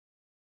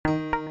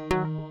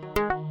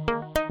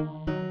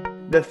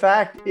The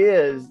fact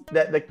is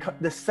that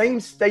the same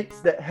states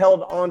that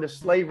held on to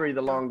slavery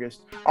the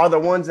longest are the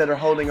ones that are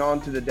holding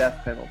on to the death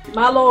penalty.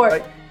 My Lord.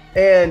 Right?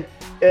 And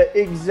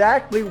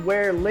exactly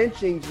where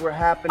lynchings were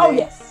happening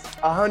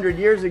 100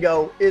 years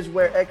ago is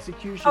where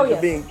executions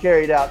are being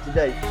carried out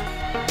today.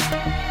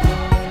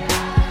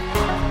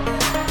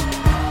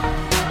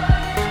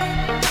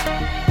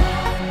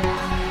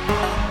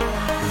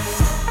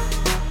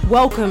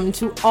 Welcome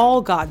to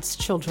all God's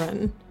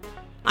children.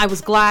 I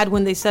was glad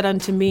when they said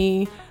unto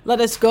me,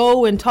 let us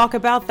go and talk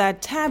about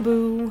that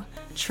taboo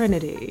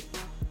Trinity: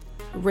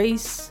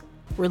 race,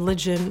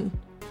 religion,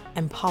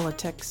 and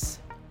politics.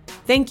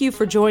 Thank you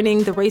for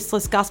joining the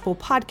Raceless Gospel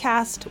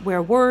Podcast,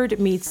 where word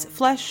meets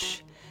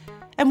flesh,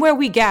 and where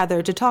we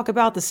gather to talk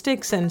about the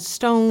sticks and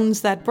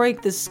stones that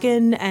break the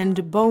skin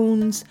and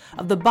bones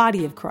of the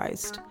body of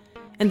Christ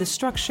and the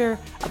structure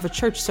of a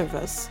church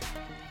service.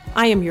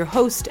 I am your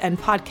host and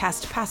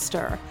podcast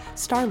pastor,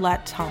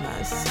 Starlette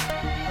Thomas.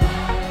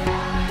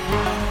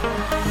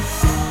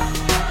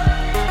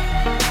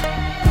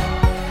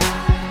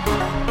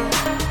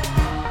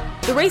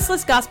 The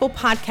Raceless Gospel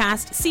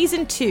Podcast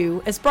Season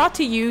 2 is brought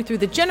to you through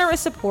the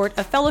generous support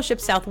of Fellowship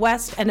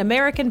Southwest and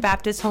American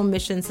Baptist Home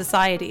Mission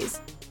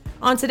Societies.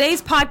 On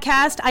today's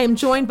podcast, I am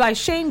joined by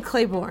Shane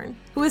Claiborne,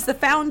 who is the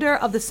founder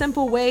of The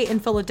Simple Way in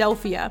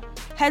Philadelphia,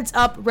 heads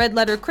up Red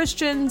Letter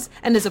Christians,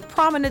 and is a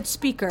prominent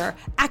speaker,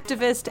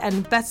 activist,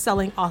 and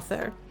best-selling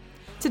author.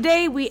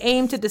 Today, we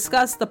aim to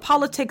discuss the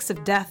politics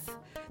of death,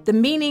 the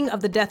meaning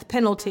of the death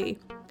penalty,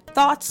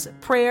 thoughts,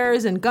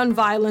 prayers, and gun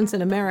violence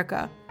in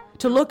America,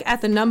 to look at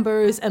the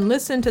numbers and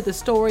listen to the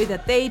story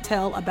that they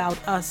tell about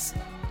us.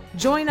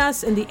 Join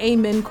us in the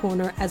Amen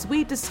Corner as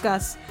we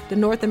discuss the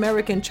North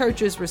American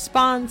Church's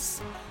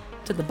response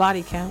to the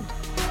body count.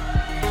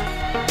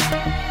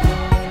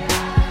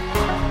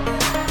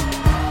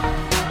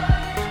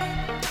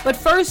 But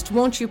first,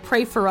 won't you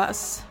pray for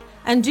us?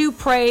 And do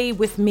pray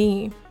with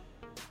me.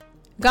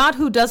 God,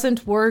 who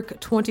doesn't work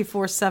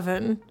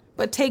 24/7,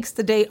 but takes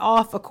the day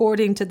off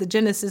according to the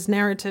Genesis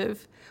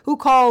narrative, who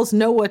calls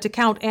Noah to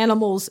count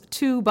animals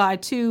 2 by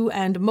 2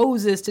 and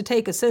Moses to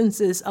take a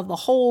census of the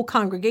whole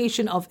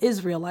congregation of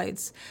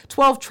Israelites,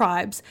 12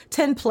 tribes,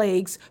 10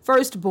 plagues,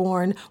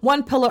 firstborn,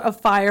 1 pillar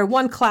of fire,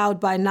 1 cloud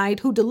by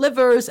night, who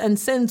delivers and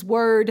sends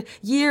word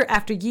year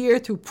after year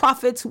through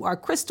prophets who are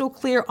crystal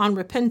clear on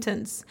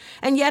repentance,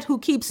 and yet who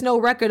keeps no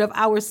record of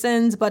our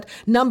sins but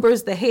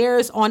numbers the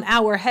hairs on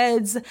our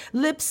heads,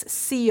 lips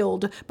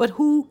sealed, but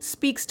who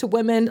speaks to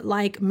women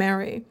like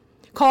Mary,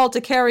 called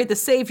to carry the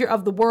Savior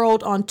of the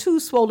world on 2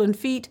 swollen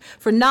feet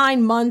for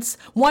 9 months,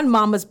 1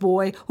 mama's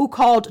boy who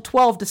called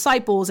 12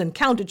 disciples and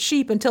counted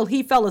sheep until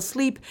he fell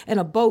asleep in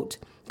a boat.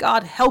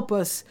 God, help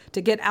us to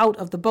get out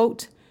of the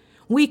boat.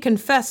 We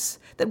confess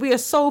that we are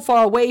so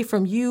far away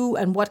from you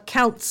and what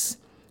counts: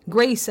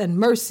 grace and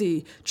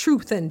mercy,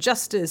 truth and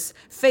justice,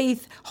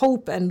 faith,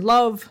 hope, and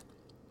love.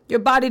 Your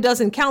body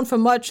doesn't count for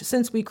much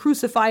since we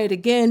crucify it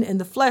again in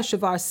the flesh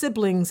of our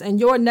siblings and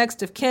your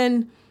next of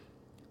kin.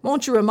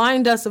 Won't you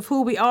remind us of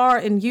who we are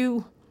in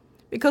you?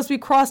 Because we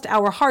crossed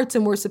our hearts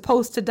and were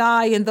supposed to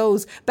die in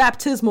those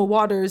baptismal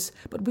waters,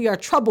 but we are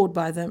troubled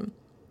by them.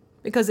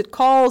 Because it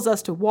calls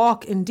us to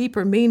walk in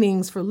deeper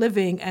meanings for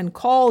living and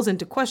calls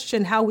into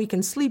question how we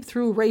can sleep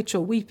through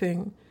Rachel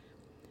weeping.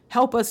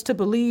 Help us to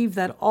believe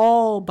that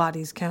all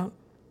bodies count.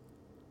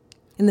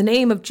 In the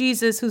name of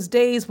Jesus, whose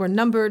days were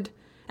numbered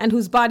and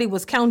whose body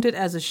was counted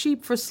as a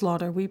sheep for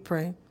slaughter, we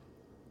pray.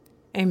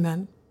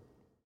 Amen.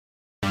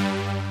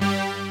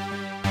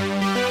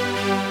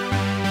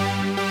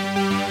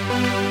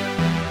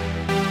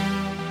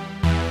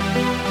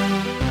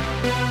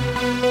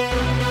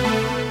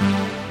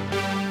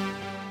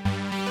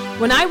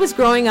 When I was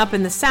growing up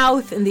in the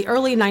South in the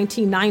early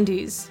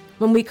 1990s,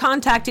 when we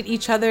contacted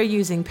each other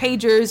using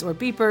pagers or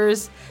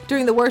beepers,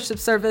 during the worship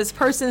service,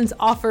 persons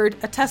offered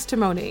a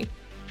testimony.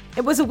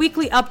 It was a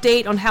weekly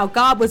update on how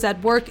God was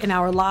at work in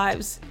our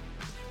lives.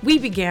 We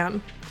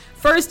began,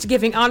 first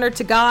giving honor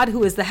to God,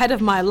 who is the head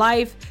of my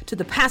life, to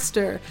the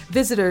pastor,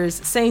 visitors,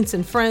 saints,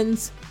 and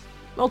friends.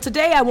 Well,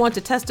 today I want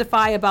to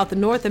testify about the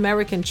North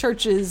American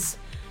Church's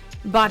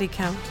body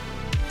count.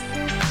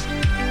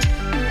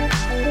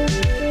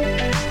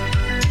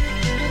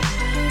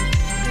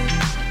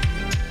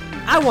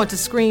 I want to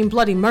scream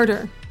bloody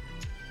murder,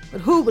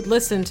 but who would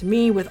listen to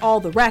me with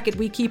all the racket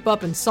we keep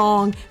up in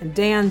song and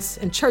dance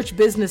and church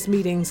business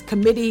meetings,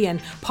 committee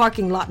and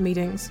parking lot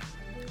meetings?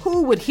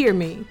 Who would hear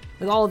me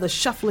with all the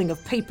shuffling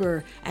of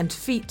paper and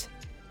feet?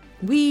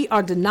 We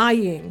are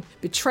denying,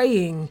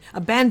 betraying,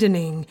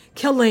 abandoning,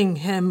 killing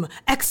him,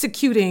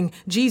 executing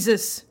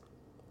Jesus.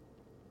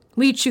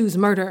 We choose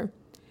murder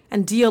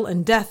and deal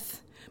in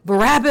death.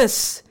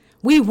 Barabbas!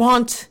 We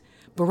want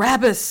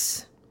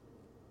Barabbas.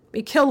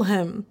 We kill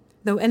him,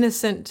 though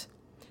innocent.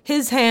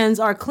 His hands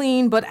are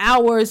clean, but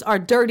ours are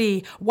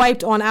dirty,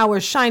 wiped on our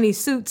shiny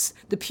suits,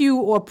 the pew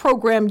or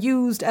program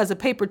used as a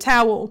paper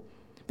towel.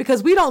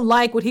 Because we don't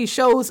like what he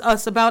shows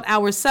us about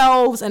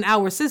ourselves and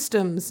our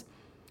systems.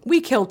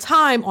 We kill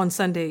time on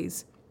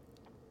Sundays.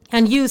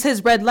 and use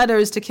his red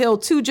letters to kill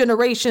 2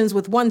 generations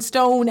with 1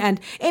 stone and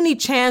any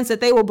chance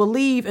that they will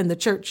believe in the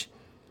church.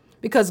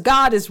 Because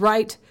God is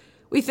right,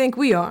 we think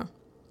we are.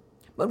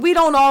 But we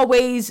don't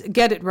always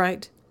get it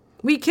right.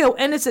 We kill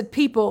innocent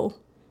people,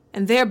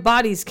 and their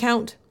bodies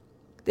count.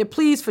 Their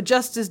pleas for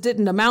justice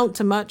didn't amount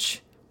to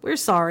much. We're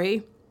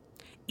sorry.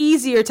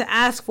 Easier to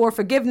ask for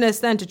forgiveness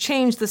than to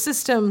change the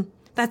system.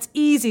 That's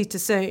easy to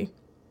say.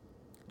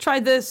 Try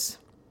this.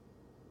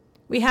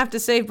 We have to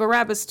save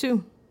Barabbas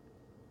too.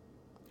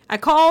 I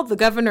called the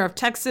governor of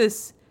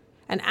Texas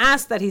and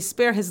asked that he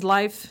spare his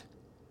life.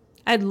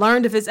 I had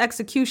learned of his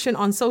execution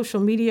on social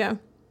media.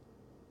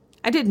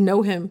 I didn't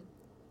know him.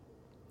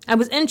 I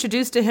was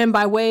introduced to him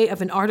by way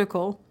of an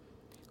article.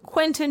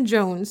 Quentin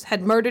Jones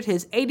had murdered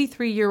his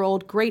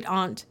 83-year-old great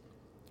aunt,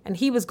 and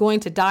he was going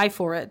to die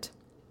for it.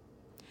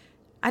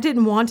 I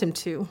didn't want him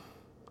to.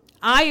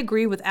 I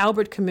agree with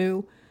Albert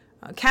Camus.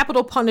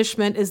 Capital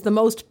punishment is the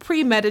most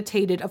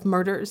premeditated of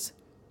murders.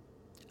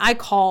 I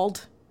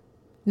called.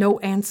 No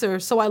answer,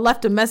 so I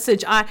left a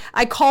message.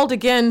 I called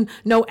again,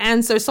 no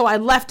answer, so I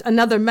left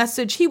another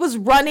message. He was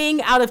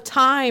running out of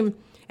time,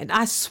 and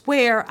I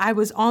swear I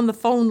was on the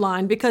phone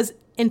line because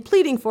in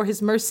pleading for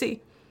his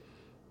mercy,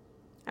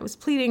 I was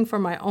pleading for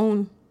my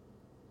own.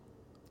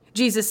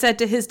 Jesus said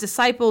to his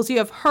disciples, "You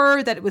have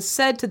heard that it was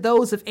said to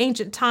those of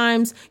ancient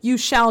times, 'You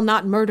shall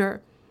not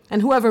murder,'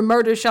 and whoever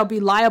murders shall be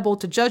liable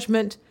to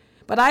judgment.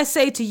 But I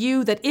say to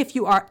you that if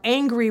you are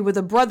angry with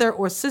a brother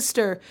or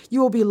sister,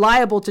 you will be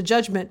liable to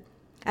judgment.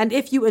 And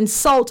if you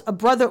insult a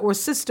brother or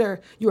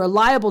sister, you are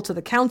liable to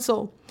the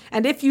council.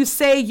 And if you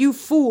say, 'You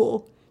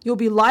fool,' you'll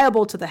be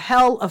liable to the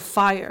hell of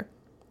fire."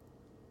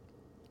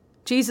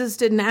 Jesus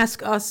didn't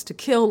ask us to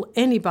kill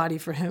anybody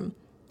for him.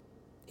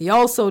 He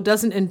also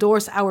doesn't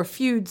endorse our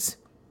feuds.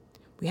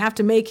 We have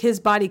to make his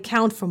body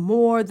count for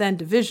more than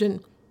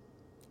division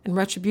and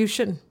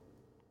retribution.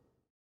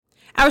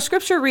 Our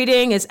scripture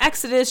reading is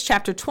Exodus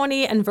chapter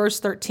 20 and verse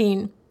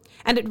 13,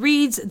 and it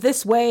reads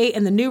this way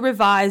in the New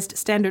Revised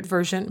Standard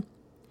Version: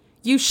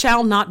 "You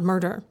shall not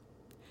murder.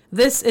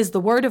 This is the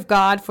word of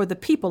God for the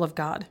people of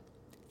God.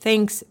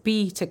 Thanks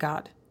be to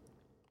God."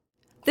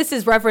 This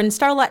is Reverend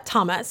Starlette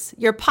Thomas,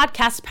 your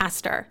podcast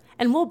pastor,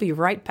 and we'll be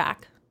right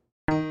back.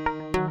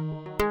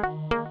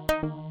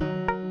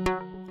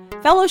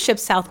 Fellowship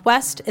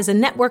Southwest is a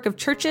network of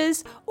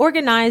churches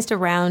organized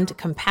around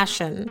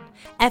compassion.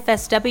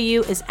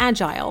 FSW is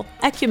agile,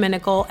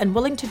 ecumenical, and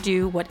willing to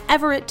do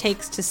whatever it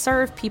takes to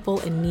serve people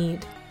in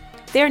need.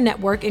 Their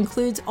network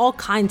includes all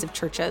kinds of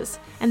churches,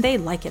 and they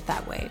like it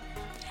that way.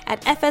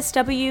 At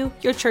FSW,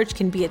 your church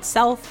can be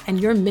itself, and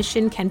your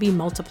mission can be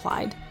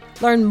multiplied.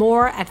 Learn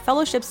more at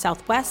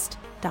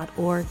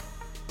fellowshipsouthwest.org.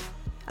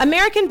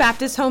 American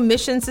Baptist Home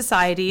Mission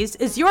Societies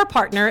is your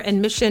partner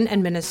in mission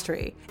and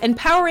ministry,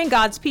 empowering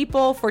God's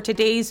people for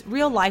today's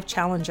real-life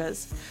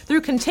challenges.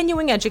 Through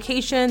continuing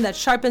education that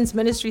sharpens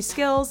ministry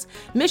skills,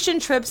 mission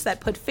trips that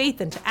put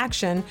faith into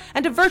action,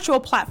 and a virtual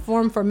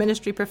platform for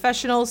ministry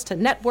professionals to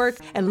network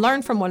and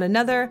learn from one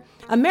another,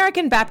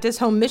 American Baptist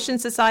Home Mission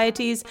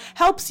Societies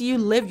helps you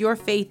live your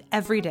faith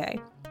every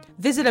day.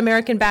 Visit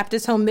American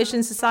Baptist Home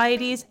Mission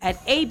Societies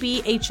at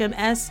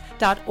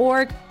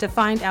abhms.org to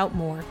find out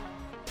more.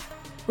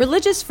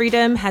 Religious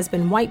freedom has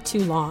been white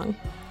too long.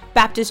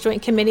 Baptist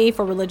Joint Committee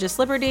for Religious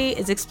Liberty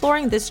is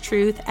exploring this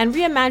truth and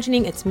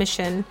reimagining its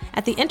mission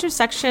at the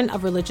intersection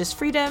of religious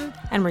freedom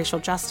and racial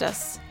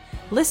justice.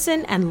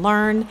 Listen and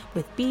learn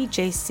with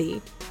BJC.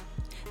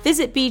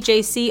 Visit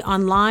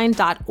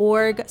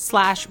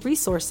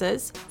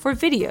bjconline.org/resources for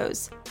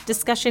videos,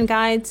 discussion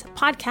guides,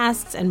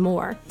 podcasts, and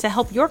more to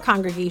help your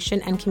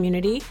congregation and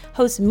community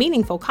host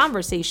meaningful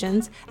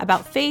conversations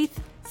about faith,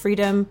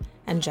 freedom,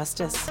 and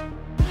justice.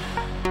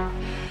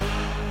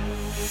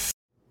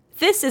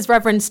 This is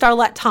Reverend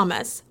Starlette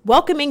Thomas,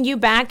 welcoming you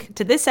back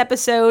to this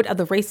episode of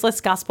the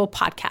Raceless Gospel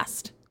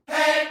Podcast.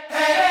 Hey,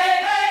 hey,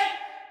 hey, hey.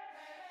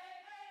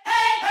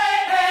 Hey, hey,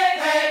 hey,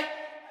 hey.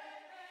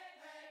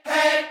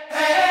 Hey,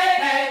 hey,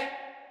 hey.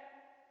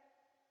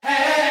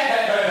 Hey,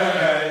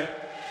 hey,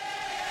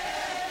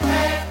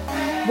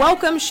 hey.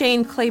 Welcome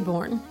Shane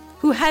Claiborne,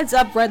 who heads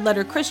up Red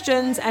Letter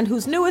Christians and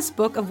whose newest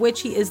book, of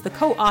which he is the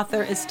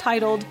co-author, is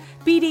titled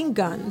Beating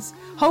Guns: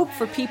 Hope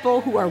for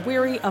People Who Are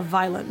Weary of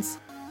Violence.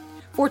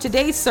 For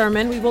today's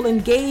sermon, we will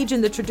engage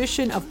in the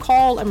tradition of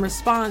call and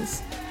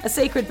response, a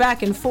sacred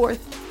back and forth.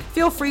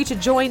 Feel free to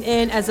join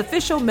in as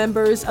official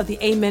members of the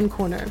Amen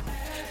Corner.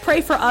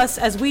 Pray for us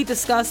as we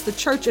discuss the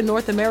church in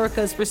North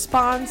America's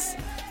response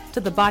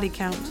to the body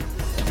count.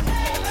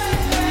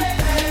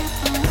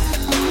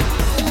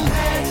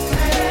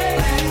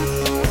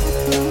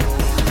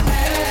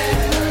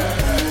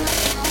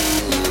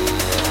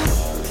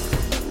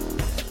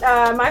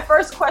 My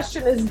first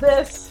question is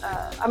this.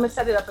 I'm going to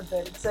set it up a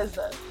bit. It says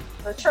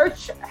the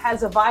church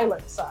has a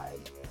violent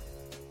side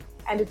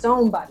and its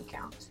own body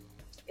count.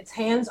 Its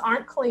hands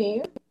aren't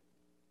clean.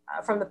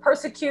 From the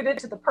persecuted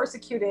to the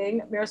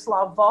persecuting,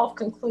 Miroslav Volf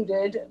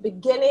concluded,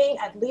 beginning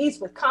at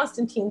least with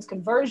Constantine's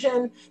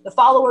conversion, the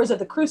followers of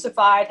the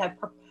crucified have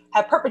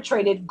have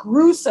perpetrated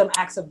gruesome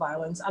acts of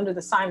violence under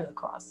the sign of the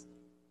cross,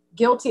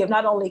 guilty of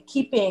not only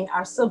keeping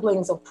our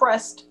siblings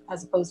oppressed,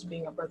 as opposed to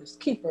being our brother's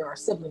keeper, our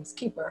siblings'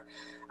 keeper,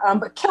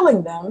 but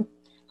killing them.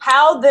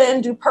 How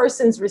then do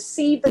persons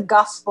receive the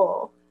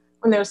gospel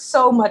when there's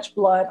so much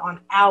blood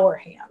on our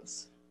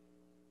hands?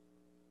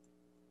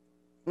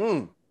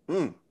 We're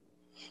going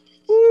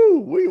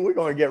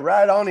to get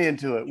right on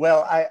into it.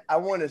 Well, I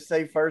want to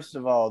say, first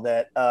of all,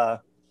 that,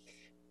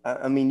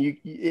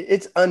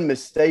 it's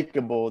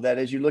unmistakable that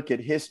as you look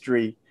at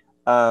history,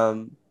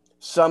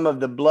 some of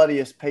the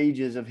bloodiest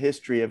pages of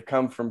history have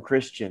come from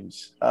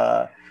Christians.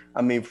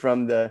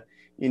 From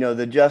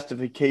the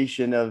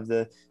justification of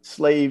the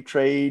slave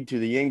trade to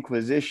the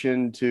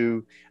Inquisition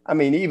to,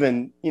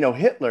 even,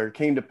 Hitler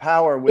came to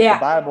power with the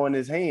Bible in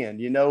his hand,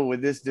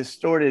 with this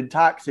distorted,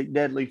 toxic,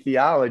 deadly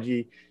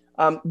theology.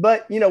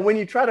 But when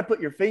you try to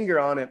put your finger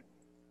on it,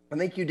 I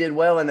think you did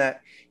well in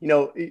that,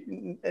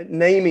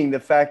 naming the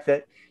fact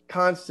that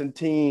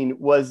Constantine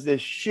was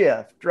this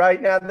shift. Right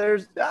now,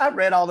 I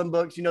read all them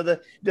books, the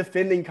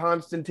Defending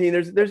Constantine.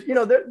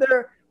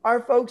 There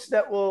are folks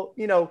that will,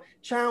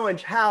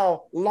 challenge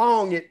how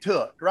long it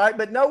took, right?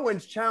 But no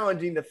one's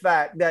challenging the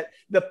fact that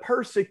the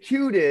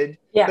persecuted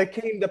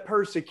became the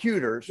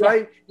persecutors,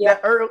 right?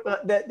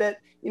 That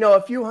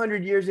a few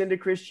hundred years into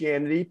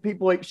Christianity,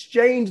 people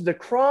exchanged the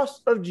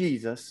cross of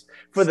Jesus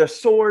for the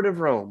sword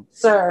of Rome.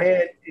 Sir.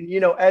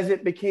 And as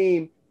it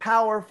became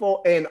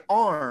powerful and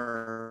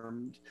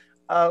armed,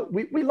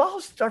 we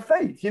lost our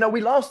faith.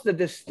 We lost the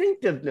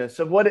distinctiveness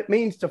of what it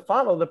means to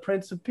follow the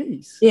Prince of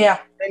Peace. Yeah.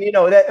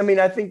 And,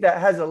 I think that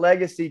has a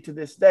legacy to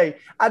this day.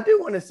 I do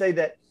want to say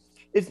that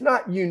it's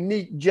not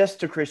unique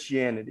just to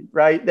Christianity,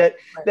 right?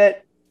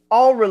 That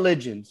all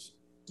religions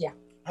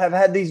have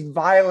had these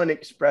violent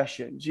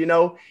expressions.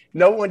 No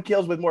one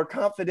kills with more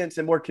confidence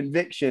and more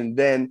conviction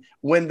than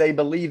when they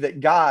believe that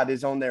God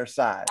is on their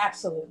side.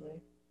 Absolutely.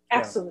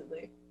 Yeah.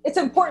 It's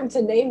important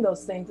to name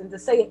those things and to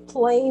say it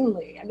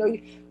plainly. I know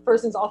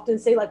persons often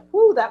say like,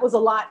 "Whoo, that was a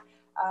lot."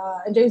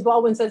 And James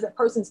Baldwin says that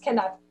persons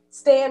cannot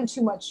stand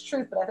too much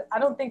truth, but I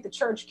don't think the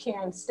church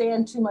can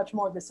stand too much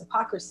more of this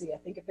hypocrisy. I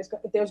think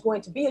if there's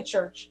going to be a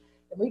church,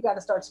 then we've got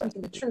to start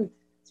speaking the truth,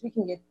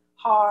 speaking it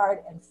hard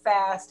and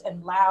fast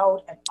and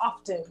loud and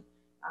often.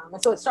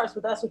 And so it starts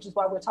with us, which is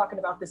why we're talking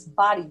about this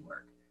body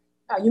work.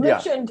 You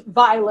mentioned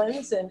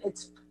violence, and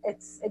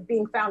it's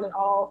being found in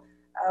all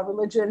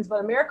religions, but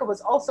America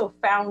was also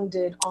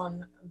founded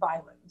on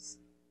violence.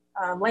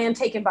 Land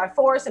taken by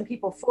force and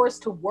people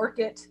forced to work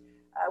it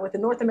with the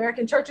North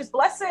American church's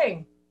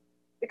blessing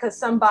because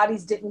some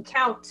bodies didn't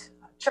count.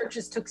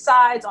 Churches took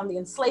sides on the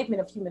enslavement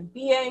of human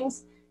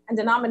beings, and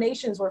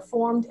denominations were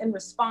formed in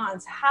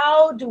response.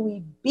 How do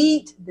we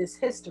beat this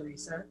history,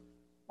 sir?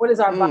 What is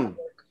our body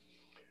work?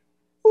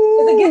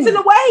 Because it gets in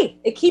the way.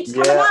 It keeps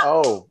coming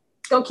up.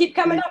 It's going to keep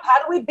coming up. How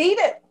do we beat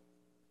it?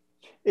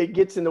 It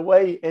gets in the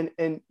way. And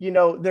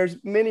there's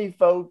many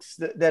folks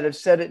that have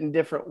said it in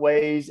different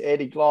ways.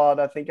 Eddie Glaude,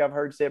 I think I've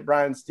heard say it,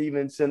 Brian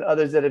Stevenson,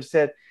 others that have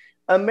said,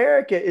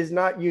 America is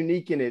not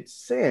unique in its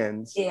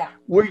sins. Yeah.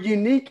 We're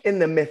unique in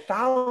the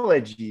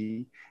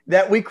mythology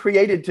that we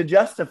created to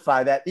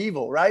justify that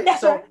evil, right?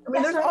 That's right.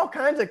 There's all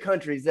kinds of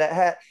countries that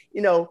had,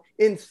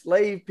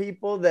 enslaved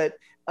people that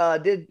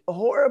did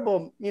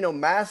horrible,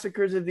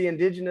 massacres of the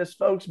indigenous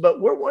folks, but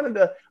we're one of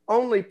the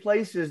only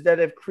places that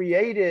have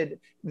created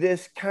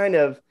this kind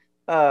of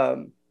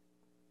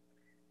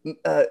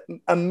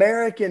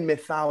American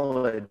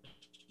mythology,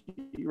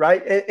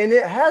 right? And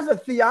it has a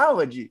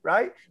theology,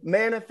 right?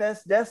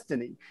 Manifest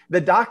destiny,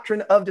 the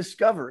doctrine of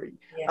discovery,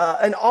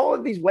 and all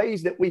of these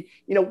ways that we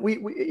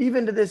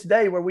even to this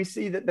day where we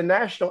see that the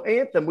national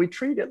anthem, we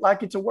treat it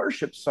like it's a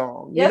worship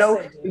song,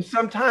 and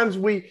sometimes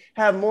we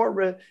have more,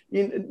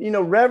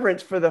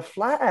 reverence for the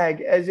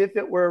flag as if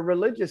it were a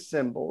religious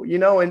symbol,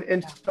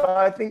 and so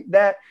I think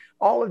that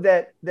all of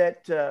that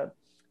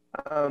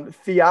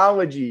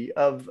theology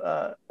of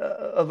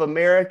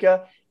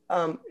America.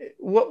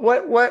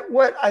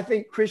 What I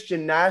think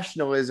Christian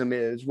nationalism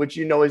is, which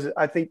is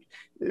I think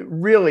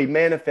really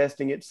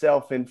manifesting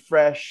itself in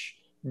fresh,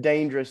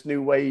 dangerous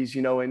new ways,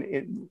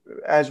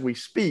 as we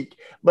speak.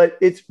 But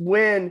it's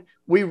when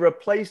we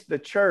replace the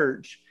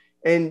church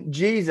and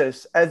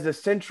Jesus as the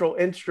central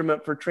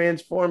instrument for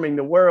transforming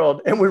the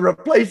world, and we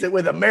replace it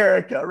with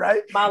America,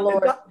 right? My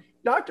Lord.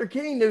 Dr.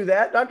 King knew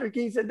that. Dr.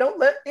 King said, don't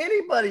let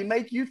anybody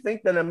make you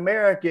think that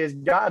America is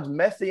God's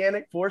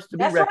messianic force to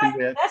be reckoned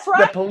with. That's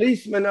right. The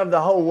policeman of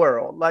the whole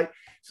world.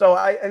 So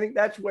I think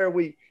that's where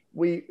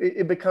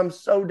it becomes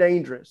so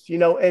dangerous,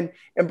 and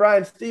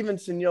Brian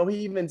Stevenson, he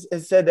even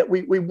has said that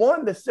we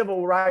won the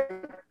civil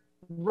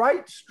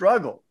rights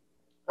struggle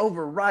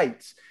over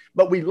rights,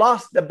 but we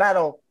lost the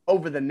battle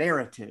over the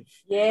narrative.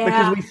 Yeah.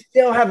 Because we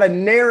still have a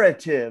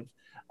narrative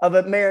of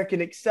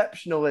American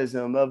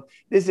exceptionalism, of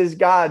this is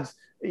God's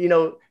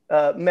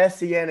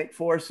messianic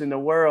force in the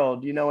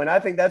world, and I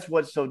think that's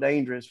what's so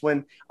dangerous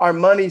when our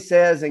money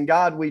says, "In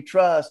God we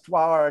trust,"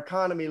 while our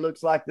economy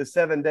looks like the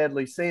seven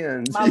deadly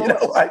sins,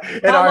 right?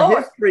 And our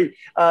history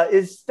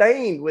is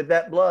stained with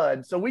that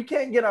blood. So we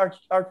can't get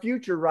our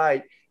future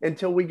right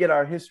until we get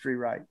our history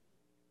right.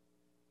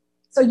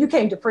 So you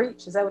came to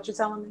preach? Is that what you're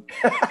telling me?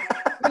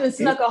 You just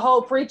snuck a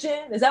whole preach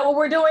in? Is that what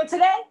we're doing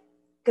today?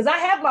 Because I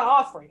have my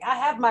offering, I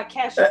have my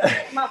cash, I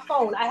have my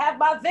phone, I have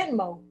my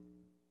Venmo.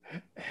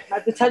 I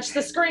have to touch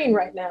the screen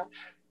right now.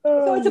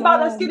 So it's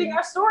about us getting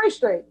our story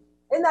straight.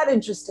 Isn't that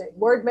interesting?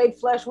 Word made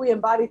flesh, we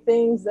embody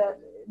things that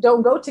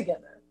don't go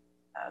together.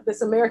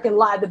 This American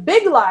lie, the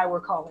big lie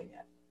we're calling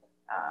it.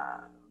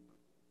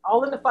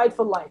 All in the fight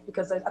for life,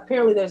 because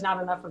apparently there's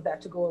not enough of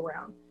that to go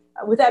around.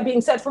 With that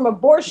being said, from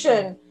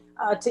abortion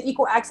to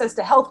equal access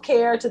to health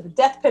care, to the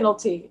death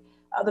penalty,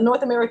 the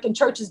North American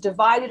church is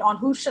divided on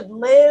who should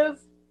live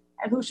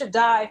and who should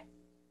die.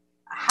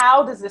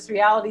 How does this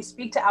reality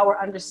speak to our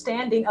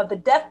understanding of the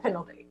death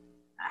penalty?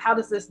 How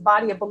does this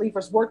body of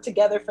believers work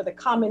together for the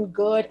common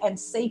good and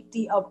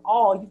safety of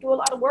all? You do a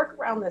lot of work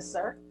around this,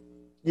 sir.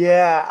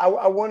 Yeah,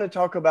 I want to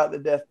talk about the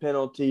death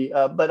penalty,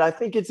 but I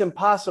think it's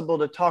impossible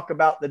to talk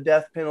about the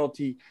death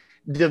penalty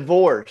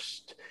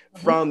divorced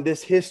from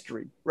this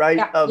history, right?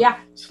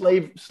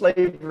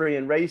 Slavery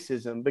and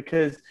racism,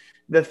 because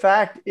the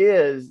fact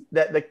is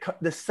that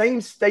the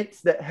same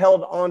states that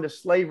held on to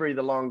slavery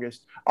the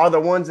longest are the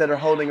ones that are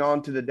holding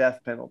on to the death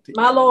penalty.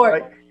 My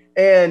Lord. Right?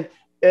 And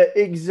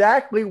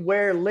exactly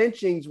where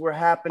lynchings were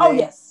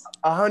happening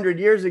 100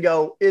 years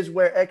ago is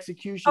where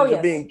executions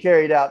are being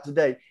carried out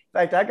today. In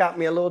fact, I got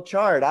me a little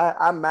chart.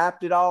 I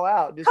mapped it all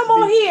out. Just Come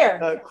on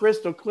here.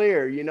 Crystal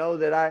clear,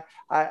 that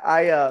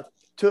I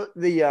took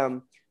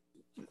the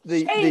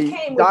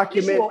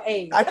document.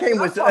 I came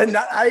with,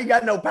 I ain't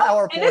got no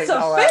PowerPoint. And it's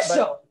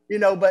official.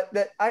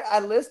 But I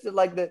listed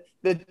like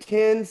the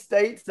 10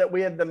 states that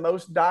we have the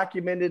most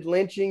documented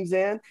lynchings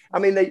in. I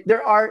mean,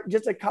 there are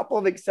just a couple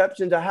of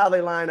exceptions to how they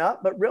line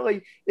up, but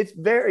really it's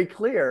very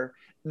clear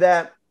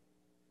that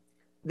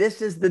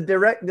this is the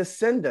direct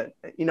descendant,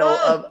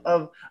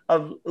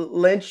 of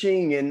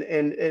lynching and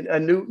a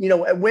new,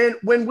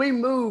 when we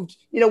moved,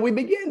 we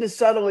began to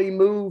subtly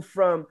move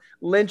from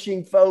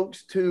lynching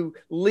folks to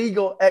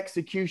legal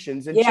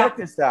executions. And check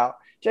this out.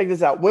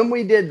 When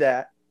we did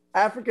that,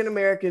 African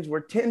Americans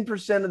were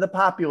 10% of the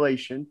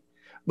population,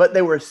 but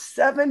they were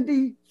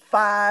 75%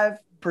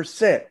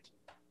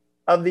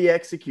 of the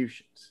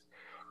executions.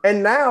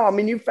 And now, I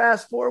mean, you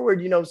fast forward,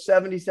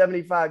 70,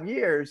 75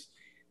 years,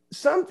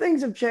 some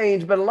things have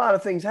changed, but a lot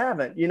of things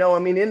haven't.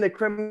 In the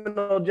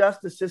criminal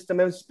justice system,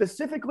 and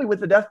specifically with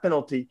the death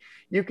penalty,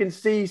 you can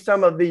see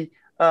some of the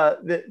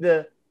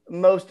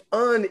most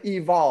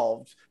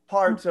unevolved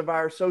parts of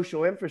our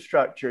social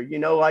infrastructure,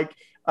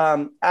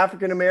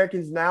 African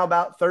Americans now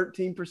about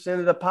 13%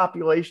 of the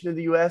population of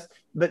the U.S.,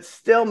 but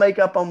still make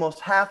up almost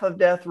half of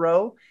death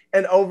row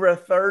and over a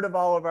third of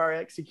all of our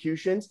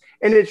executions.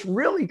 And it's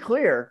really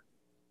clear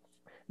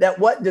that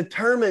what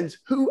determines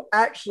who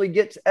actually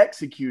gets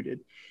executed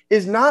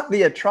is not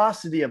the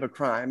atrocity of a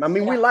crime. I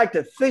mean, we like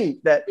to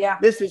think that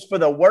this is for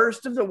the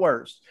worst of the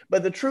worst,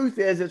 but the truth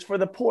is it's for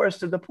the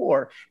poorest of the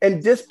poor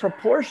and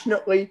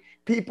disproportionately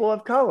people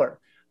of color.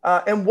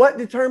 And what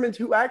determines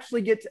who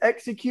actually gets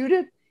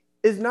executed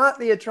is not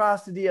the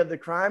atrocity of the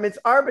crime. It's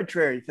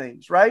arbitrary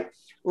things, right?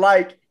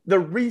 Like the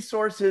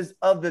resources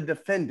of the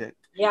defendant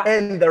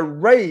and the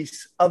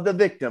race of the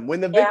victim.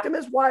 When the victim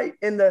is white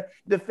and the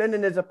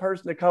defendant is a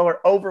person of color,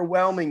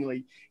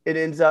 overwhelmingly, it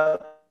ends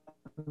up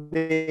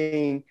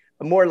being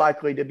more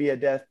likely to be a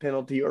death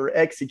penalty or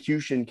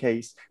execution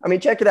case. I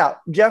mean, check it out.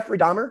 Jeffrey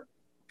Dahmer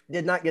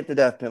did not get the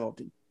death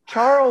penalty.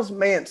 Charles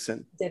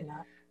Manson did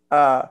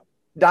not.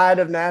 Died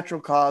of natural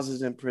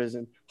causes in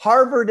prison.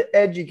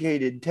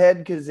 Harvard-educated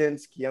Ted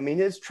Kaczynski. I mean,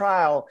 his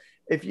trial,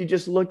 if you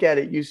just look at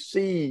it, you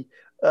see,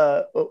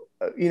 and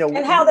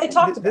how they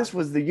talked about this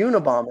was the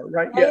Unabomber,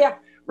 right? Yeah.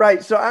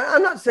 Right. So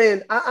I'm not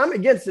saying I'm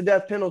against the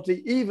death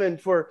penalty, even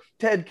for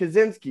Ted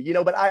Kaczynski,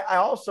 but I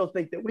also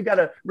think that we got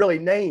to really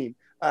name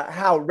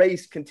how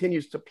race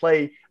continues to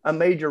play a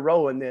major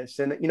role in this.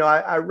 And,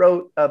 I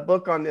wrote a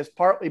book on this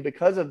partly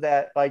because of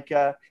that,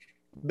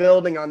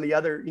 building on the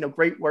other,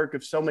 great work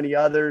of so many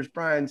others,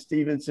 Brian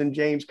Stevenson,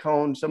 James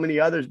Cone, so many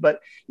others. But,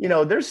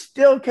 there's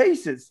still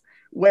cases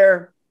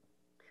where,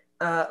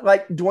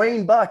 like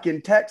Dwayne Buck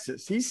in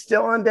Texas, he's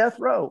still on death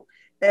row.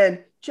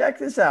 And check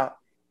this out.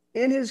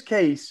 In his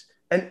case,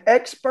 an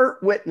expert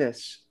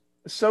witness,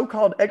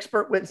 so-called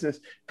expert witness,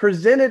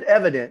 presented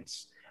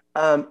evidence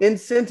in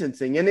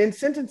sentencing. And in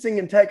sentencing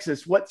in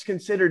Texas, what's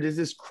considered is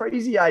this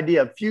crazy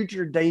idea of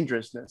future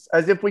dangerousness,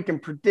 as if we can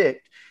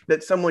predict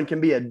that someone can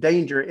be a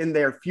danger in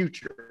their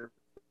future,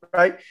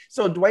 right?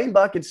 So Dwayne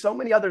Buck and so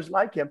many others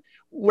like him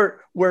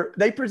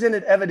they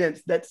presented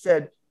evidence that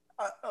said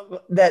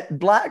that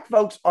Black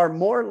folks are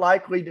more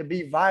likely to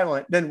be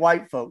violent than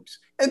white folks.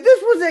 And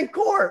this was in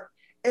court.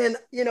 And,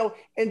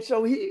 and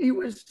so he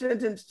was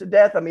sentenced to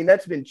death. I mean,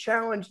 that's been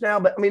challenged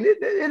now, but I mean,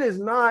 it is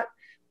not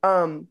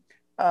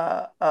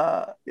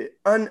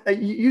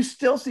you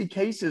still see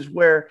cases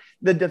where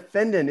the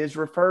defendant is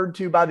referred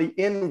to by the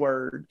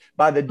N-word,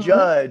 by the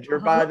judge, or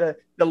by the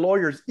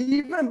lawyers,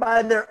 even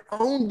by their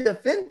own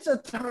defense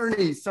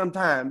attorneys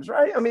sometimes,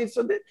 right? I mean,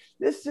 so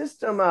this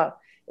system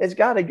has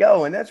got to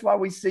go. And that's why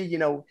we see,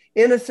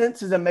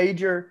 innocence is a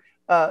major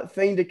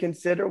thing to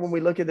consider when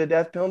we look at the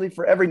death penalty.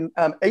 For every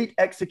 8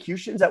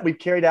 executions that we've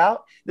carried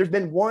out, there's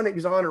been 1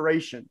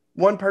 exoneration,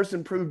 1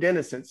 person proved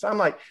innocent. So I'm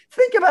like,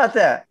 think about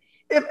that.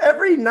 If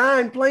every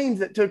 9 planes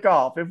that took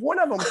off, if one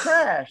of them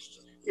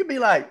crashed, you'd be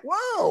like,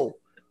 whoa,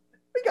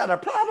 we got a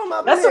problem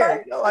up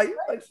here. Right.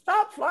 Like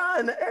stop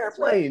flying the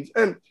airplanes.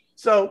 Right. And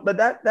so, but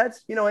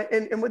that's,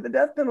 and with the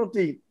death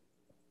penalty,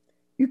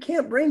 you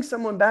can't bring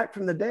someone back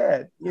from the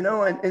dead,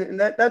 and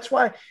that's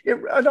why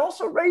it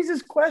also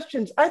raises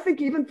questions, I think,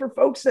 even for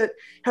folks that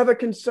have a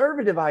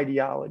conservative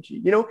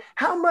ideology.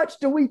 How much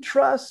do we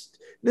trust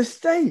the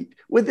state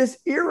with this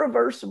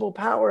irreversible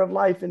power of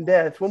life and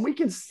death when we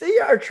can see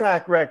our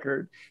track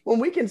record, when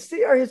we can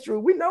see our history?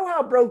 We know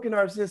how broken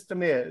our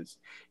system is.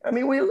 I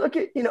mean, we look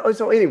at,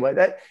 so anyway,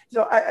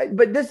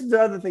 but this is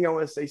the other thing I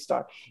want to say,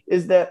 Star,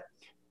 is that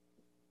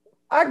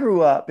I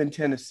grew up in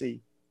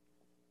Tennessee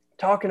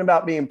talking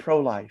about being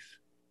pro-life.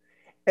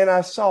 And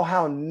I saw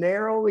how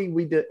narrowly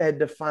we had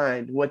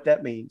defined what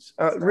that means,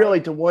 really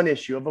to one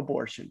issue of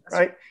abortion,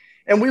 right?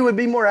 And we would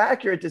be more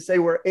accurate to say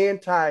we're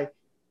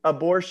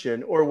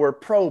anti-abortion or we're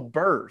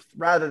pro-birth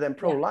rather than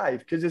pro-life.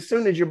 Because as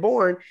soon as you're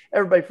born,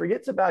 everybody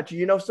forgets about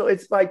you, So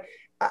it's like,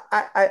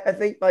 I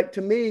think, like,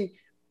 to me,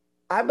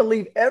 I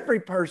believe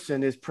every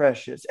person is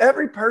precious.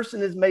 Every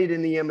person is made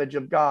in the image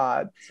of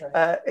God.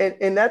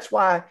 And that's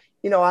why,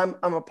 I'm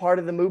a part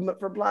of the movement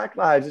for Black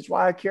lives. It's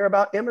why I care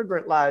about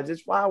immigrant lives.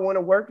 It's why I want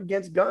to work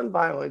against gun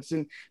violence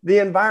and the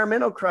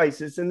environmental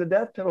crisis and the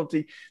death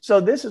penalty. So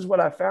this is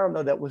what I found,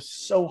 though, that was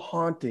so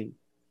haunting,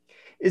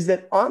 is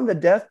that on the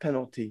death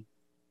penalty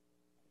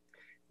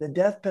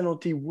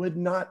would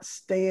not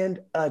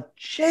stand a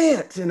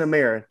chance in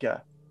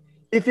America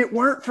if it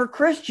weren't for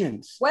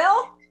Christians.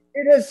 Well,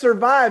 it has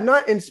survived,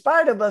 not in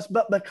spite of us,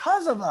 but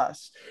because of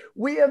us.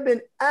 We have been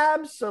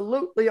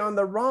absolutely on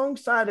the wrong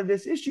side of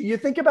this issue. You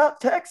think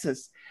about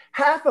Texas.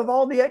 Half of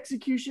all the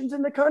executions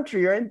in the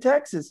country are in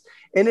Texas,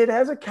 and it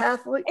has a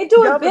Catholic They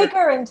do governor. it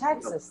bigger in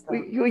Texas, though.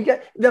 We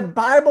get the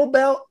Bible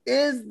Belt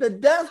is the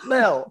death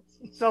belt.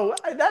 So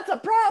that's a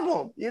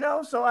problem,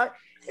 So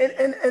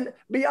and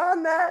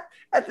beyond that,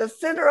 at the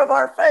center of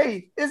our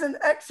faith is an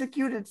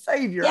executed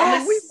Savior. Yes. I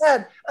mean, we've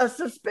had a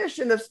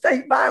suspicion of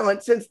state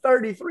violence since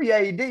 33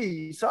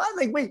 AD. So I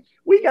think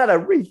we got to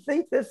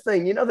rethink this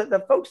thing. That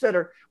the folks that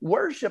are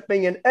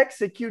worshiping an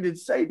executed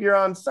Savior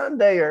on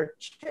Sunday are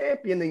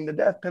championing the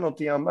death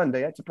penalty on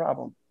Monday. That's a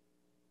problem.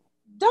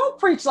 Don't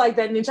preach like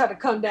that and then try to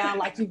come down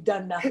like you've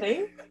done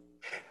nothing.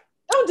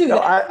 Don't do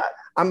that.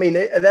 I mean,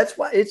 that's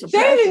why it's a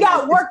Shannon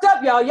got worked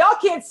up, y'all. Y'all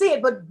can't see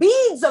it, but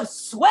beads of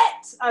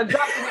sweat are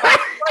dropping on his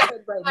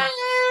forehead right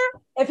now.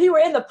 If he were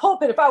in the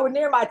pulpit, if I were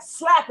near him, I'd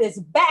slap his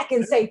back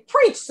and say,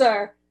 "Preach,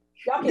 sir."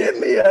 Y'all give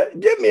me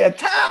a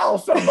towel,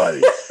 somebody.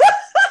 Isn't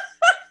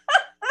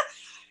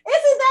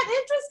that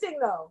interesting,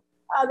 though,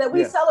 that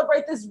we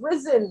celebrate this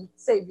risen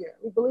Savior?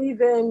 We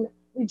believe in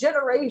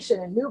regeneration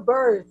and new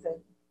birth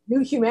and new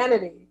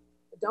humanity.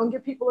 But don't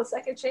give people a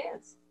second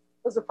chance.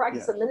 There's a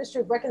practice of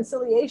ministry of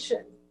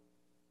reconciliation.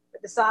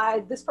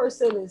 Decide this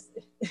person is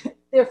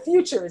their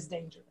future is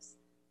dangerous,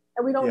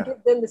 and we don't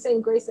give them the same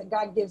grace that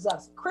God gives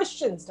us.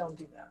 Christians don't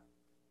do that.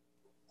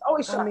 It's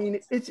always shocking. I mean,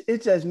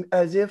 it's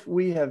as if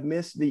we have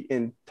missed the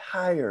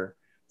entire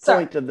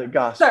point of the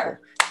gospel. Sir.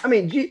 I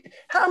mean,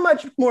 how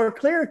much more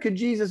clear could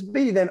Jesus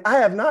be than I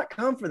have not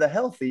come for the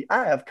healthy,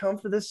 I have come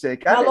for the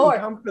sick. I didn't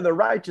come for the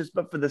righteous,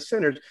 but for the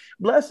sinners.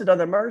 Blessed are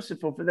the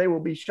merciful, for they will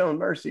be shown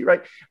mercy,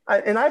 right?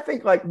 And I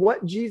think like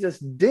what Jesus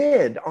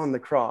did on the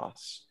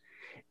cross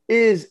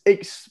is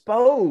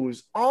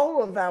expose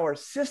all of our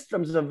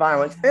systems of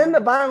violence and the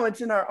violence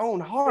in our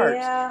own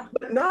hearts,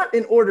 but not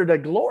in order to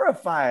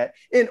glorify it,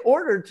 in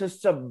order to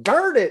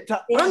subvert it,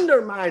 to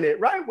undermine it,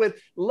 right?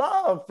 With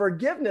love,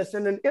 forgiveness,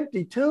 and an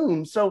empty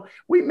tomb. So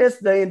we miss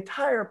the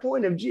entire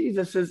point of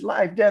Jesus's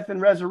life, death,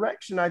 and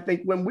resurrection, I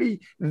think, when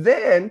we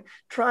then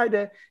try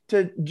to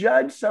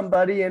judge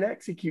somebody and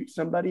execute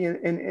somebody.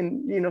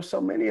 And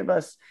so many of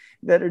us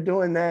that are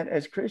doing that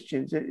as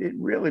Christians, it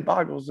really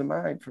boggles the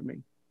mind for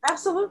me.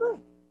 Absolutely.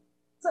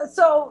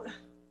 So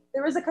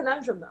there is a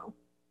conundrum, though,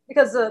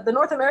 because the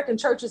North American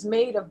church is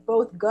made of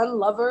both gun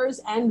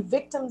lovers and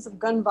victims of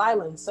gun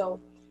violence.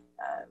 So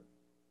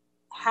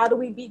how do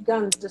we beat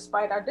guns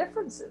despite our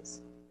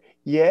differences?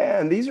 Yeah,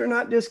 and these are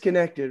not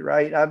disconnected,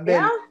 right? I've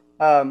been,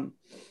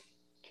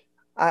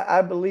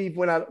 I believe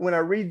when I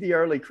read the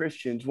early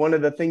Christians, one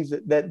of the things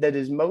that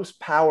is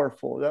most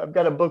powerful, I've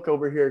got a book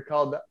over here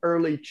called The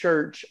Early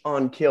Church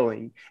on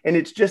Killing, and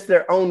it's just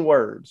their own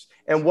words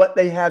and what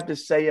they have to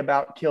say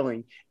about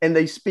killing. And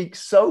they speak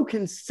so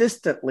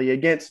consistently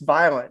against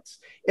violence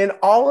in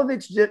all of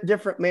its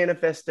different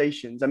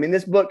manifestations. I mean,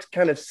 this book's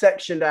kind of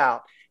sectioned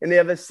out, and they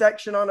have a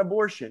section on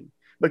abortion.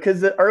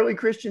 because the early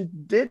Christians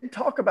did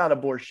talk about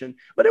abortion,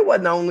 but it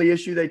wasn't the only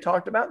issue they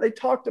talked about. They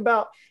talked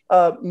about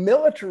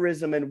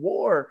militarism and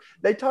war.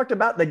 They talked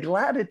about the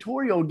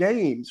gladiatorial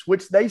games,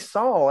 which they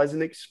saw as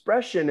an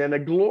expression and a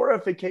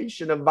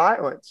glorification of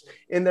violence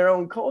in their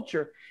own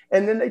culture.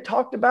 And then they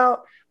talked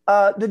about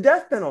the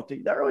death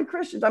penalty. The early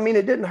Christians, I mean,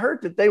 it didn't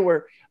hurt that they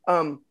were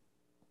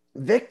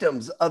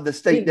victims of the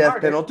state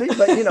death penalty,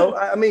 but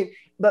I mean,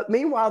 but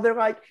meanwhile, they're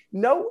like,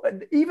 no,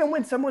 even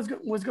when someone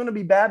was going to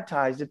be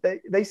baptized, if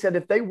they said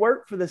if they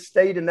worked for the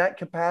state in that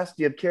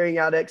capacity of carrying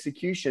out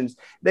executions,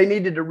 they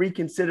needed to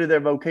reconsider their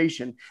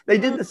vocation. They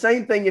did the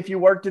same thing if you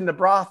worked in the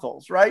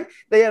brothels, right?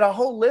 They had a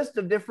whole list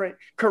of different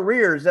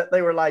careers that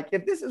they were like,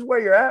 if this is where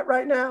you're at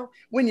right now,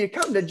 when you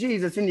come to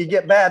Jesus and you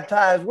get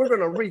baptized, we're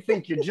going to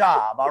rethink your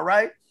job, all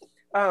right?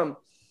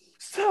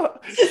 So,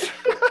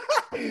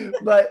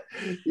 but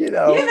give it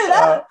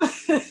up.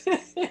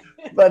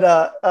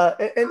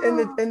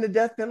 And the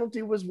death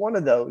penalty was one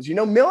of those.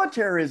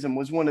 Militarism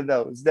was one of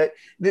those. That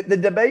the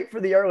debate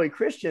for the early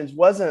Christians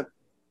wasn't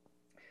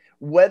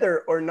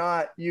whether or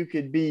not you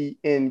could be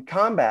in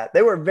combat.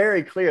 They were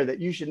very clear that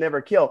you should never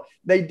kill.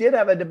 They did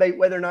have a debate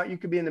whether or not you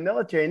could be in the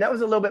military. And that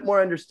was a little bit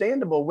more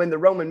understandable when the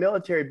Roman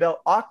military built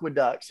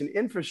aqueducts and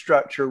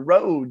infrastructure,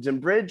 roads and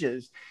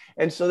bridges.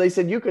 And so they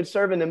said you could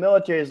serve in the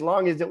military as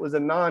long as it was a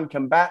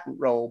non-combatant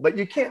role, but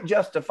you can't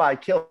justify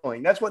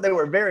killing. That's what they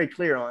were very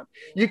clear on.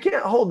 You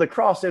can't hold the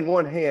cross in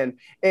one hand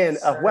and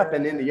a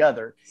weapon in the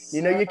other.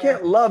 You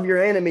can't love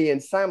your enemy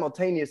and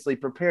simultaneously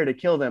prepare to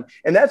kill them.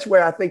 And that's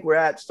where I think we're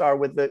at, Star,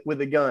 with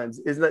the guns,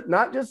 is that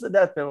not just the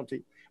death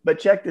penalty, but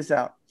check this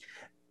out.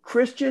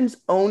 Christians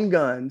own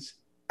guns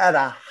at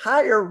a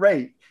higher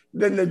rate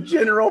than the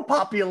general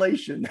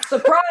population.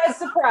 Surprise,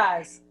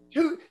 surprise.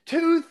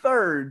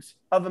 Two-thirds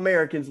of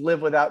Americans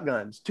live without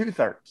guns,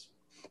 2/3.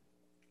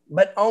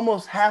 But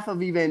almost half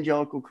of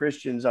evangelical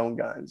Christians own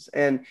guns.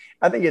 And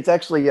I think it's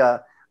actually,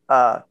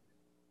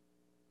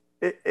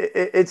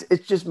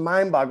 it's just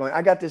mind-boggling.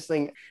 I got this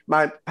thing,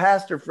 my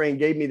pastor friend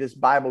gave me this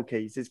Bible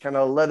case. It's kind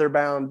of a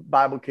leather-bound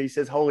Bible case,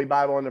 says Holy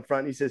Bible on the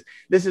front. He says,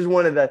 this is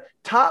one of the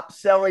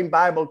top-selling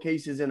Bible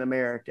cases in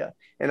America.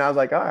 And I was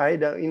like, all right,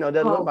 doesn't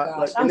look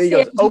like, and he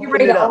goes, open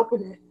it up.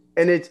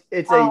 And it's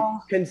a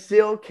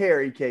concealed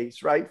carry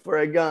case, right, for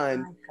a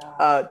gun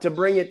to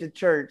bring it to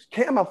church,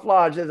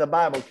 camouflaged as a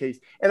Bible case.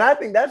 And I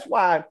think that's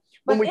why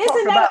when we talk about...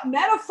 Isn't that a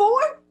metaphor?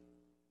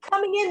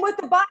 Coming in with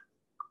the Bible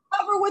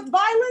cover with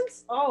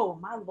violence? Oh,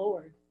 my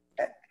Lord.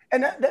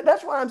 And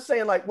that's why I'm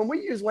saying, like, when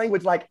we use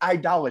language like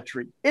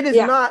idolatry, it is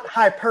not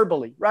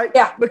hyperbole, right?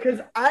 Yeah.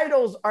 Because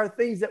idols are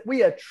things that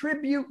we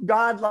attribute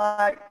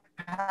godlike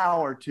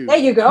power to. There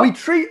you go. We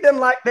treat them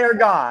like they're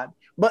God,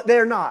 but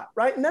they're not,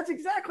 right? And that's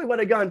exactly what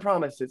a gun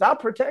promises. I'll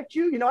protect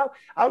you.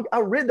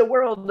 I'll rid the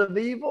world of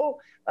evil.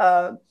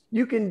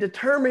 You can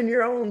determine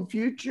your own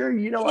future.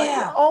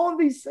 Like, all of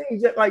these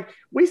things that, like,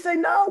 we say,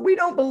 no, we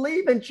don't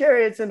believe in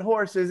chariots and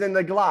horses and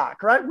the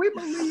Glock, right? We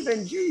believe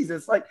in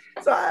Jesus. Like,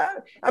 so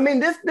I mean,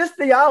 this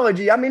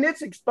theology, I mean,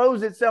 it's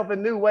exposed itself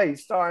in new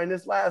ways, Star, in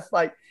this last,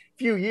 like,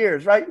 few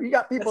years, right? You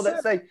got people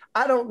that say,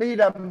 I don't need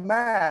a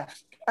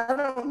mask. I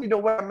don't need to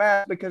wear a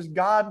mask because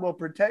God will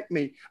protect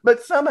me.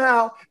 But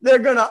somehow they're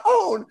going to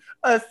own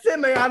a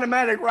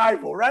semi-automatic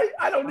rifle, right?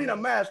 I don't need a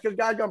mask because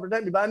God's going to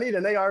protect me, but I need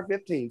an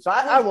AR-15. So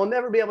I will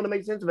never be able to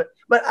make sense of it.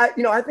 But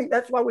I think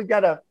that's why we've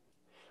got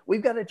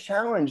to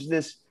challenge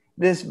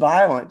this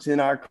violence in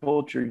our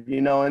culture,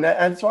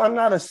 and so I'm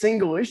not a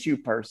single issue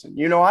person.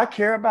 I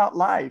care about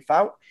life.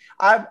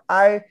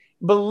 I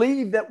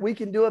believe that we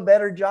can do a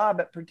better job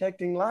at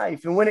protecting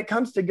life. And when it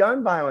comes to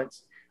gun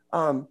violence,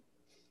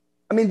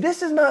 I mean,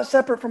 this is not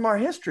separate from our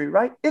history,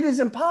 right? It is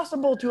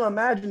impossible to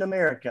imagine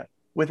America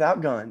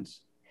without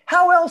guns.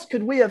 How else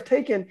could we have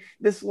taken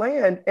this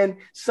land and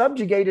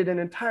subjugated an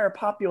entire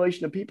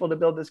population of people to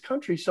build this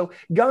country? So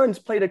guns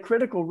played a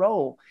critical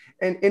role.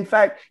 And in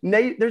fact,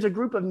 there's a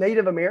group of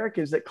Native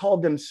Americans that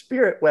called them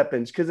spirit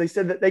weapons because they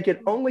said that they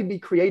could only be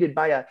created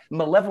by a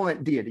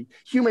malevolent deity.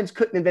 Humans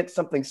couldn't invent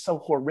something so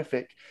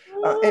horrific.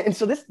 And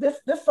so this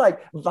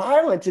like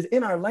violence is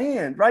in our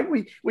land, right?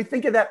 We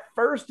think of that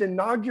first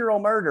inaugural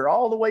murder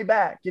all the way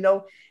back,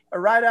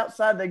 right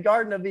outside the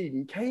Garden of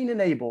Eden, Cain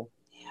and Abel.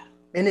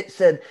 And it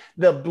said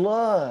the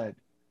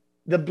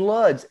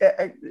bloods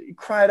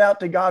cried out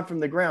to God from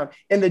the ground.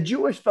 And the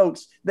Jewish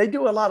folks, they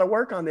do a lot of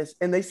work on this.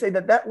 And they say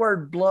that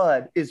word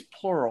blood is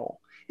plural.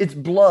 It's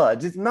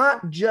bloods. It's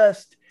not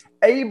just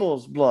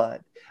Abel's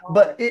blood,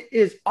 but it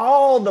is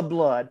all the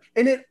blood.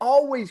 And it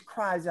always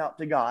cries out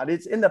to God.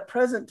 It's in the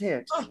present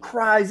tense,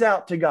 cries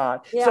out to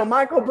God. Yeah. So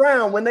Michael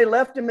Brown, when they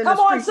left him in the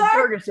streets of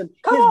Ferguson,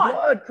 his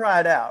blood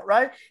cried out,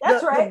 right?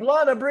 That's right. The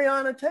blood of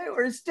Breonna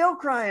Taylor is still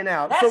crying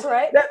out. That's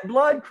right. That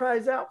blood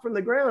cries out from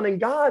the ground, and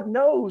God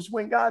knows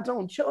when God's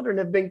own children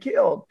have been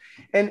killed.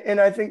 And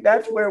I think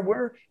that's where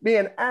we're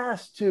being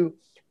asked to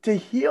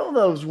heal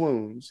those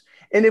wounds.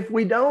 And if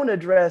we don't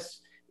address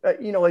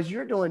as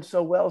you're doing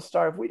so well,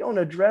 Star, if we don't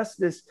address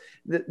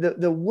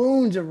the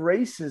wounds of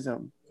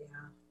racism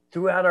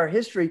throughout our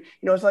history,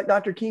 it's like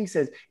Dr. King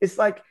says, it's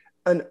like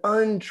an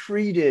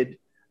untreated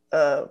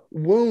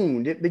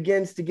wound, it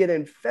begins to get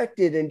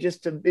infected, and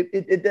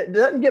it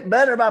doesn't get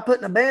better by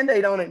putting a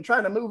Band-Aid on it and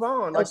trying to move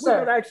on. Like, we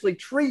don't actually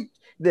treat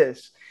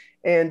this.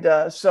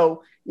 And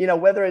so,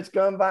 whether it's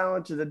gun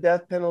violence or the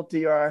death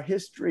penalty or our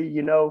history,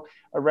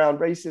 around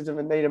racism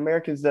and Native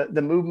Americans,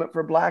 the movement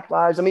for Black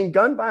lives. I mean,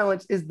 gun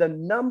violence is the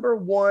number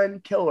one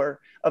killer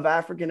of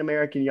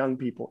African-American young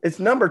people. It's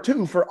number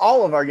two for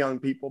all of our young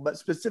people, but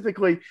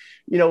specifically,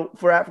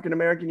 for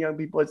African-American young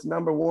people, it's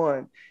number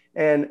one.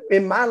 And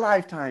in my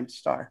lifetime,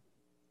 Star,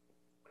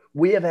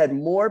 we have had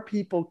more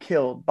people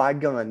killed by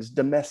guns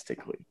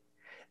domestically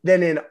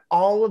than in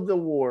all of the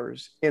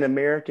wars in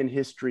American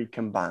history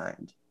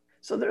combined.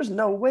 So there's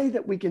no way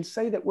that we can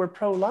say that we're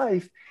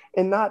pro-life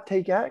and not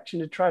take action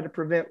to try to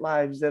prevent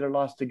lives that are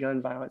lost to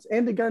gun violence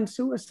and to gun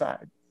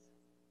suicide.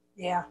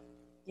 Yeah.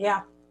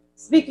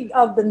 Speaking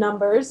of the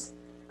numbers,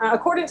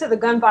 according to the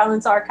Gun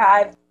Violence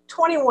Archive,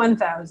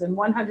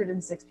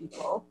 21,106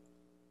 people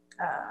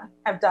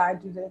have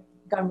died due to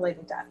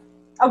gun-related death,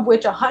 of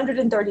which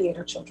 138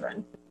 are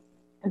children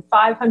and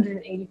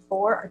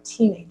 584 are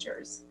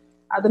teenagers.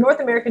 The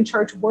North American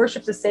Church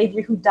worships a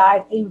Savior who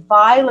died a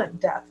violent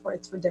death for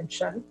its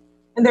redemption.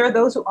 And there are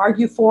those who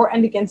argue for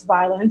and against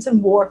violence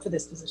and war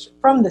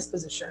from this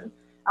position.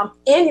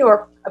 In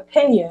your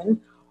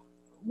opinion,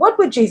 what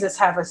would Jesus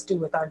have us do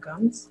with our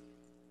guns?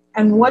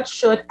 And what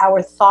should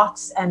our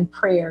thoughts and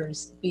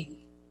prayers be?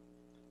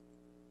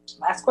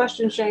 Last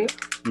question, Shane.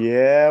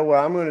 Yeah,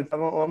 well, I'm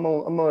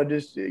gonna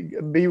just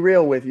be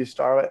real with you,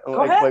 Star.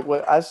 Like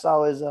what I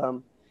saw is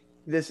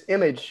this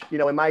image,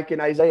 in Micah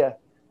and Isaiah.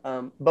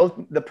 Both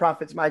the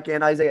prophets Micah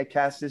and Isaiah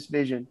cast this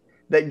vision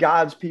that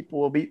God's people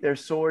will beat their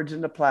swords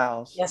into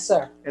plows. Yes,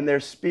 sir. And their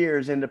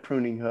spears into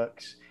pruning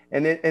hooks.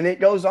 And it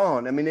goes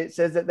on. I mean, it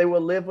says that they will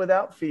live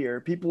without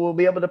fear. People will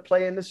be able to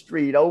play in the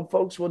street. Old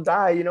folks will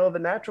die, of a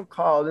natural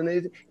cause. And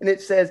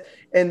it says,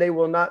 and they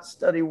will not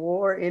study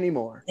war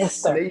anymore. Yes,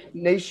 sir.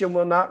 Nation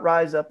will not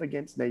rise up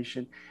against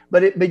nation.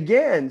 But it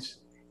begins,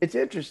 it's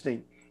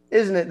interesting,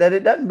 isn't it, that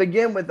it doesn't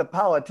begin with the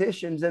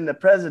politicians and the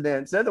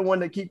presidents. They're the one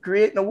that keep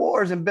creating the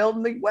wars and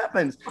building the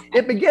weapons.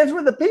 It begins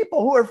with the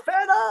people who are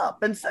fed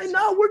up and say,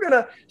 no, we're going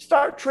to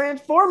start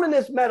transforming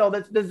this metal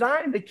that's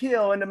designed to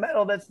kill into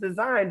metal that's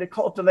designed to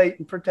cultivate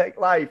and protect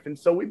life. And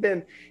so we've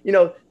been,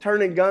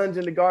 turning guns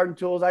into garden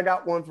tools. I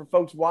got one for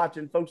folks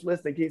watching, folks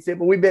listening, can't see it,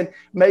 but we've been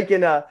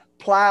making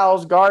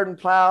plows, garden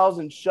plows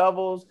and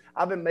shovels.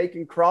 I've been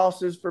making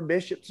crosses for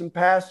bishops and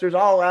pastors,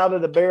 all out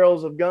of the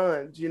barrels of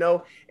guns,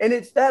 and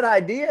it's that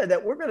idea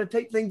that we're going to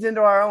take things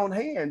into our own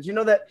hands.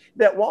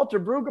 That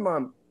Walter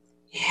Brueggemann,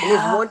 his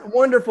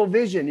wonderful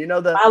vision,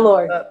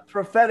 the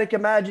prophetic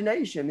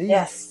imagination.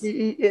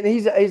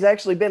 He's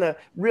actually been a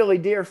really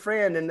dear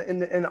friend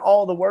in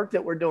all the work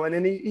that we're doing.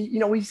 And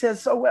he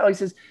says so well, he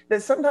says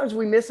that sometimes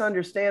we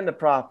misunderstand the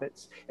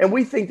prophets and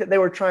we think that they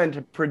were trying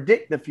to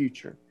predict the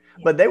future.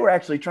 But they were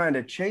actually trying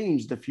to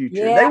change the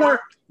future. Yeah.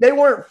 They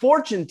weren't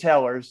fortune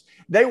tellers.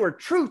 They were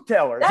truth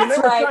tellers. And they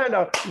were trying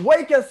to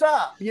wake us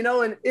up,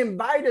 and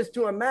invite us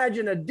to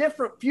imagine a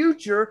different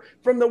future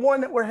from the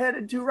one that we're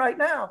headed to right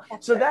now.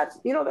 That's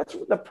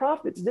what the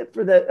prophets did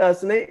for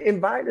us. And they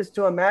invite us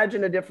to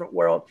imagine a different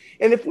world.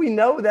 And if we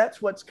know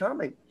that's what's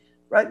coming,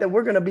 right, that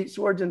we're going to beat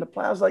swords into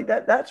plows like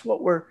that, that's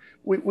what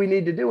we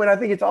need to do. And I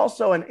think it's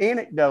also an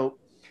anecdote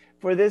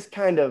for this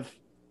kind of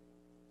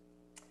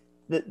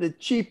the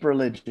cheap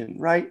religion,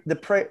 right?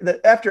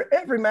 After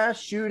every mass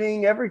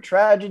shooting, every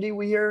tragedy,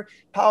 we hear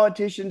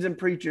politicians and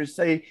preachers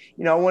say,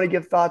 I want to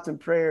give thoughts and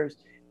prayers.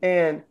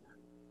 And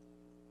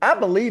I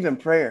believe in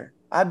prayer.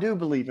 I do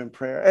believe in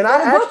prayer. And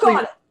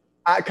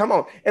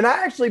And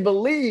I actually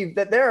believe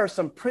that there are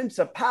some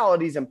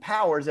principalities and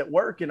powers at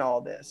work in all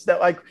this,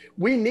 that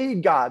we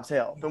need God's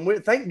help.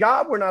 And thank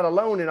God we're not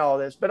alone in all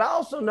this. But I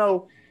also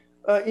know,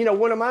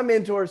 one of my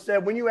mentors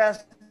said, when you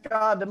ask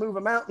God to move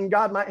a mountain,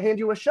 God might hand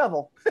you a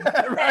shovel,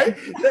 right?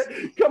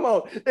 Come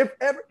on.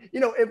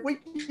 If we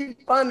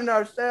keep finding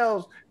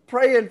ourselves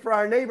praying for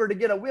our neighbor to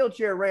get a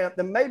wheelchair ramp,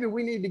 then maybe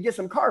we need to get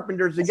some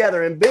carpenters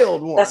together and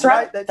build one. That's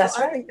right. That's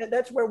right. I think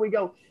that's where we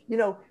go,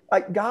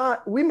 God,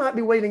 we might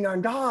be waiting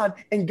on God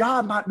and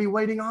God might be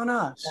waiting on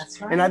us.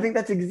 That's right. And I think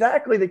that's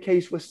exactly the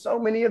case with so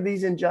many of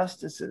these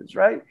injustices,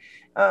 right?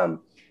 And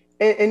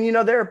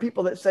there are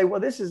people that say, well,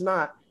 this is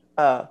not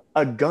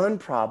a gun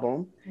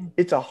problem.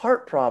 It's a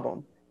heart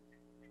problem.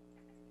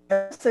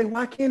 I say,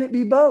 why can't it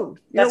be both?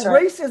 That's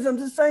right. Racism's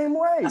the same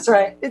way. That's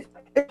right. It's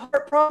a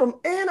heart problem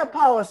and a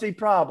policy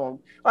problem.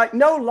 Like,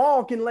 no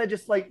law can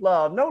legislate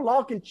love. No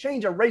law can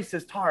change a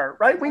racist heart,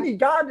 right? We need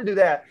God to do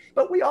that.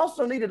 But we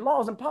also needed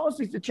laws and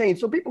policies to change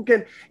so people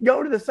can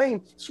go to the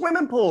same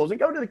swimming pools and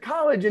go to the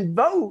college and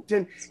vote.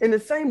 And in the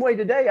same way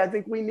today, I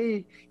think we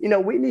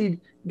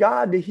need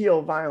God to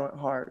heal violent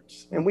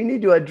hearts. And we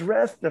need to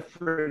address the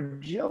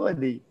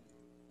fragility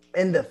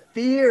and the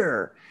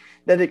fear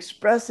that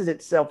expresses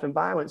itself in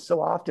violence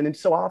so often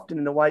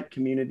in the white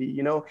community,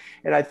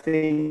 and I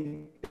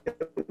think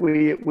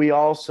we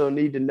also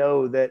need to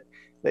know that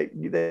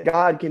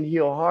God can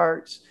heal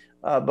hearts,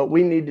 but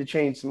we need to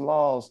change some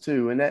laws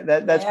too. And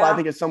that's why I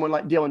think it's someone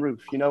like Dylann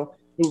Roof,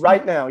 who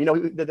right now,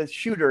 the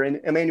shooter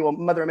in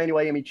Mother Emanuel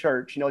AME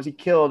Church, as he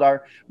killed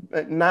our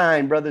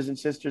 9 brothers and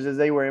sisters as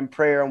they were in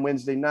prayer on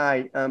Wednesday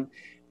night.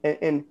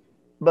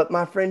 But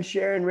my friend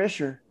Sharon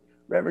Risher,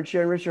 Reverend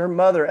Sharon Risher, her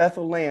mother,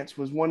 Ethel Lance,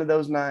 was one of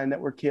those 9 that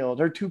were killed.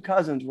 Her 2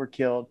 cousins were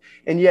killed.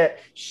 And yet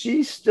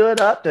she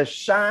stood up to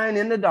shine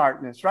in the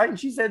darkness, right? And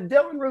she said,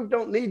 Dylann Roof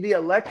don't need the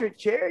electric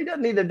chair. He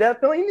doesn't need the death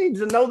penalty. He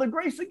needs to know the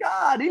grace of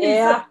God. We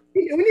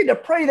need to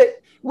pray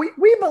that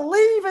we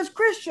believe as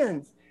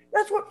Christians.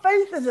 That's what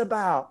faith is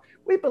about.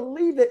 We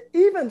believe that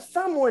even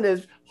someone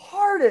as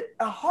hard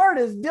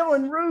as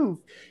Dylann Roof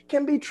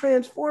can be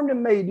transformed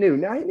and made new.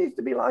 Now, he needs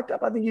to be locked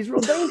up. I think he's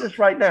real dangerous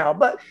right now.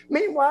 But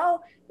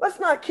meanwhile, let's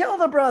not kill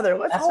the brother.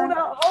 Let's hold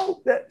out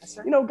hope that,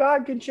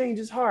 God can change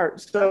his heart.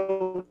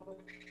 So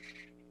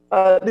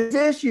these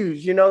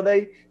issues,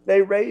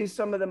 they raise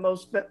some of the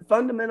most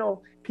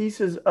fundamental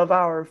pieces of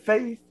our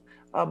faith.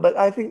 But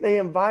I think they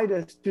invite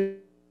us to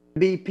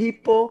be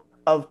people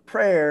of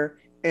prayer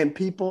and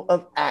people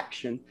of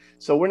action.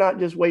 So we're not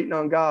just waiting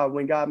on God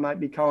when God might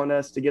be calling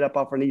us to get up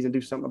off our knees and do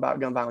something about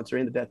gun violence or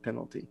end the death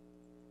penalty.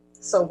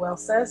 So well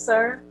said,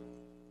 sir.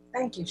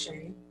 Thank you,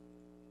 Shane.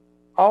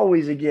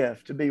 Always a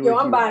gift to be with you.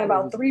 I'm buying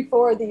about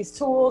 3-4 of these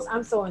tools.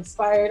 I'm so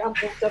inspired. I'm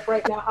pumped up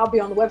right now. I'll be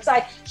on the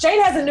website. Shane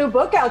has a new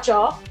book out,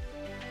 y'all.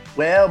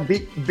 Well,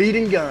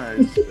 Beating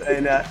Guns.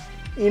 And,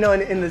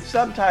 and the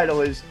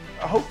subtitle is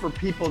Hope for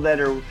People That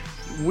Are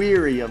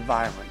Weary of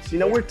Violence.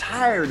 We're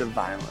tired of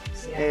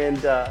violence. Yeah.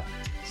 And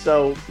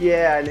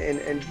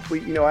and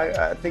we,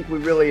 I think we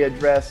really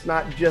address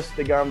not just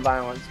the gun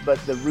violence,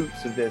 but the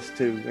roots of this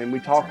too. And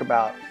we talk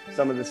about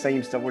some of the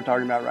same stuff we're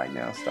talking about right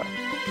now.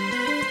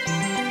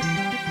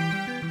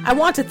 I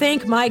want to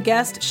thank my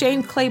guest,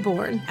 Shane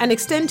Claiborne, and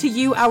extend to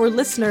you, our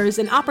listeners,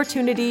 an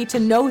opportunity to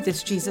know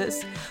this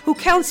Jesus, who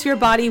counts your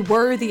body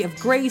worthy of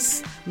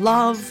grace,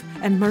 love,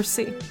 and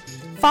mercy.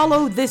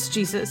 Follow this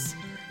Jesus,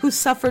 who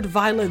suffered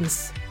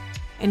violence,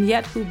 and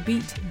yet who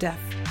beat death.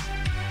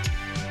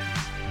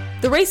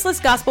 The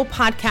Raceless Gospel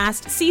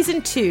Podcast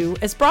Season 2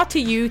 is brought to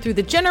you through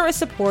the generous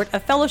support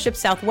of Fellowship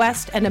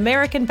Southwest and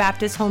American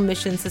Baptist Home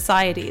Mission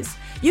Societies.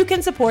 You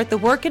can support the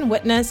work and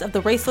witness of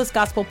the Raceless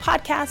Gospel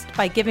Podcast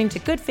by giving to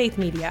Good Faith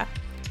Media.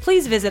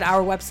 Please visit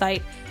our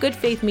website,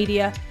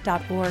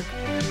 goodfaithmedia.org.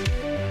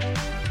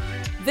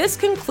 This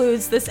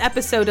concludes this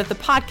episode of the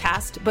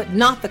podcast, but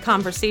not the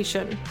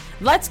conversation.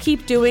 Let's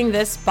keep doing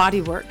this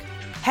body work.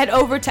 Head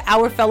over to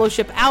our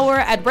Fellowship Hour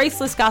at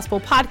Raceless Gospel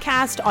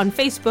Podcast on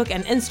Facebook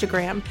and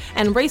Instagram,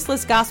 and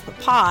Raceless Gospel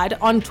Pod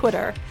on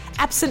Twitter.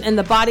 Absent in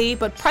the body,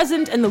 but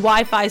present in the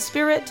Wi-Fi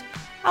spirit.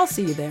 I'll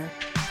see you there.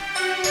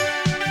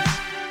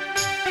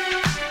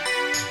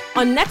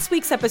 On next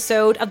week's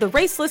episode of the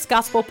Raceless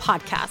Gospel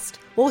Podcast,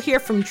 we'll hear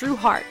from Drew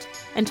Hart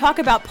and talk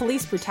about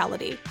police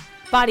brutality,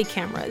 body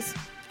cameras,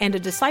 and a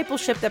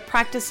discipleship that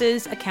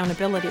practices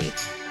accountability.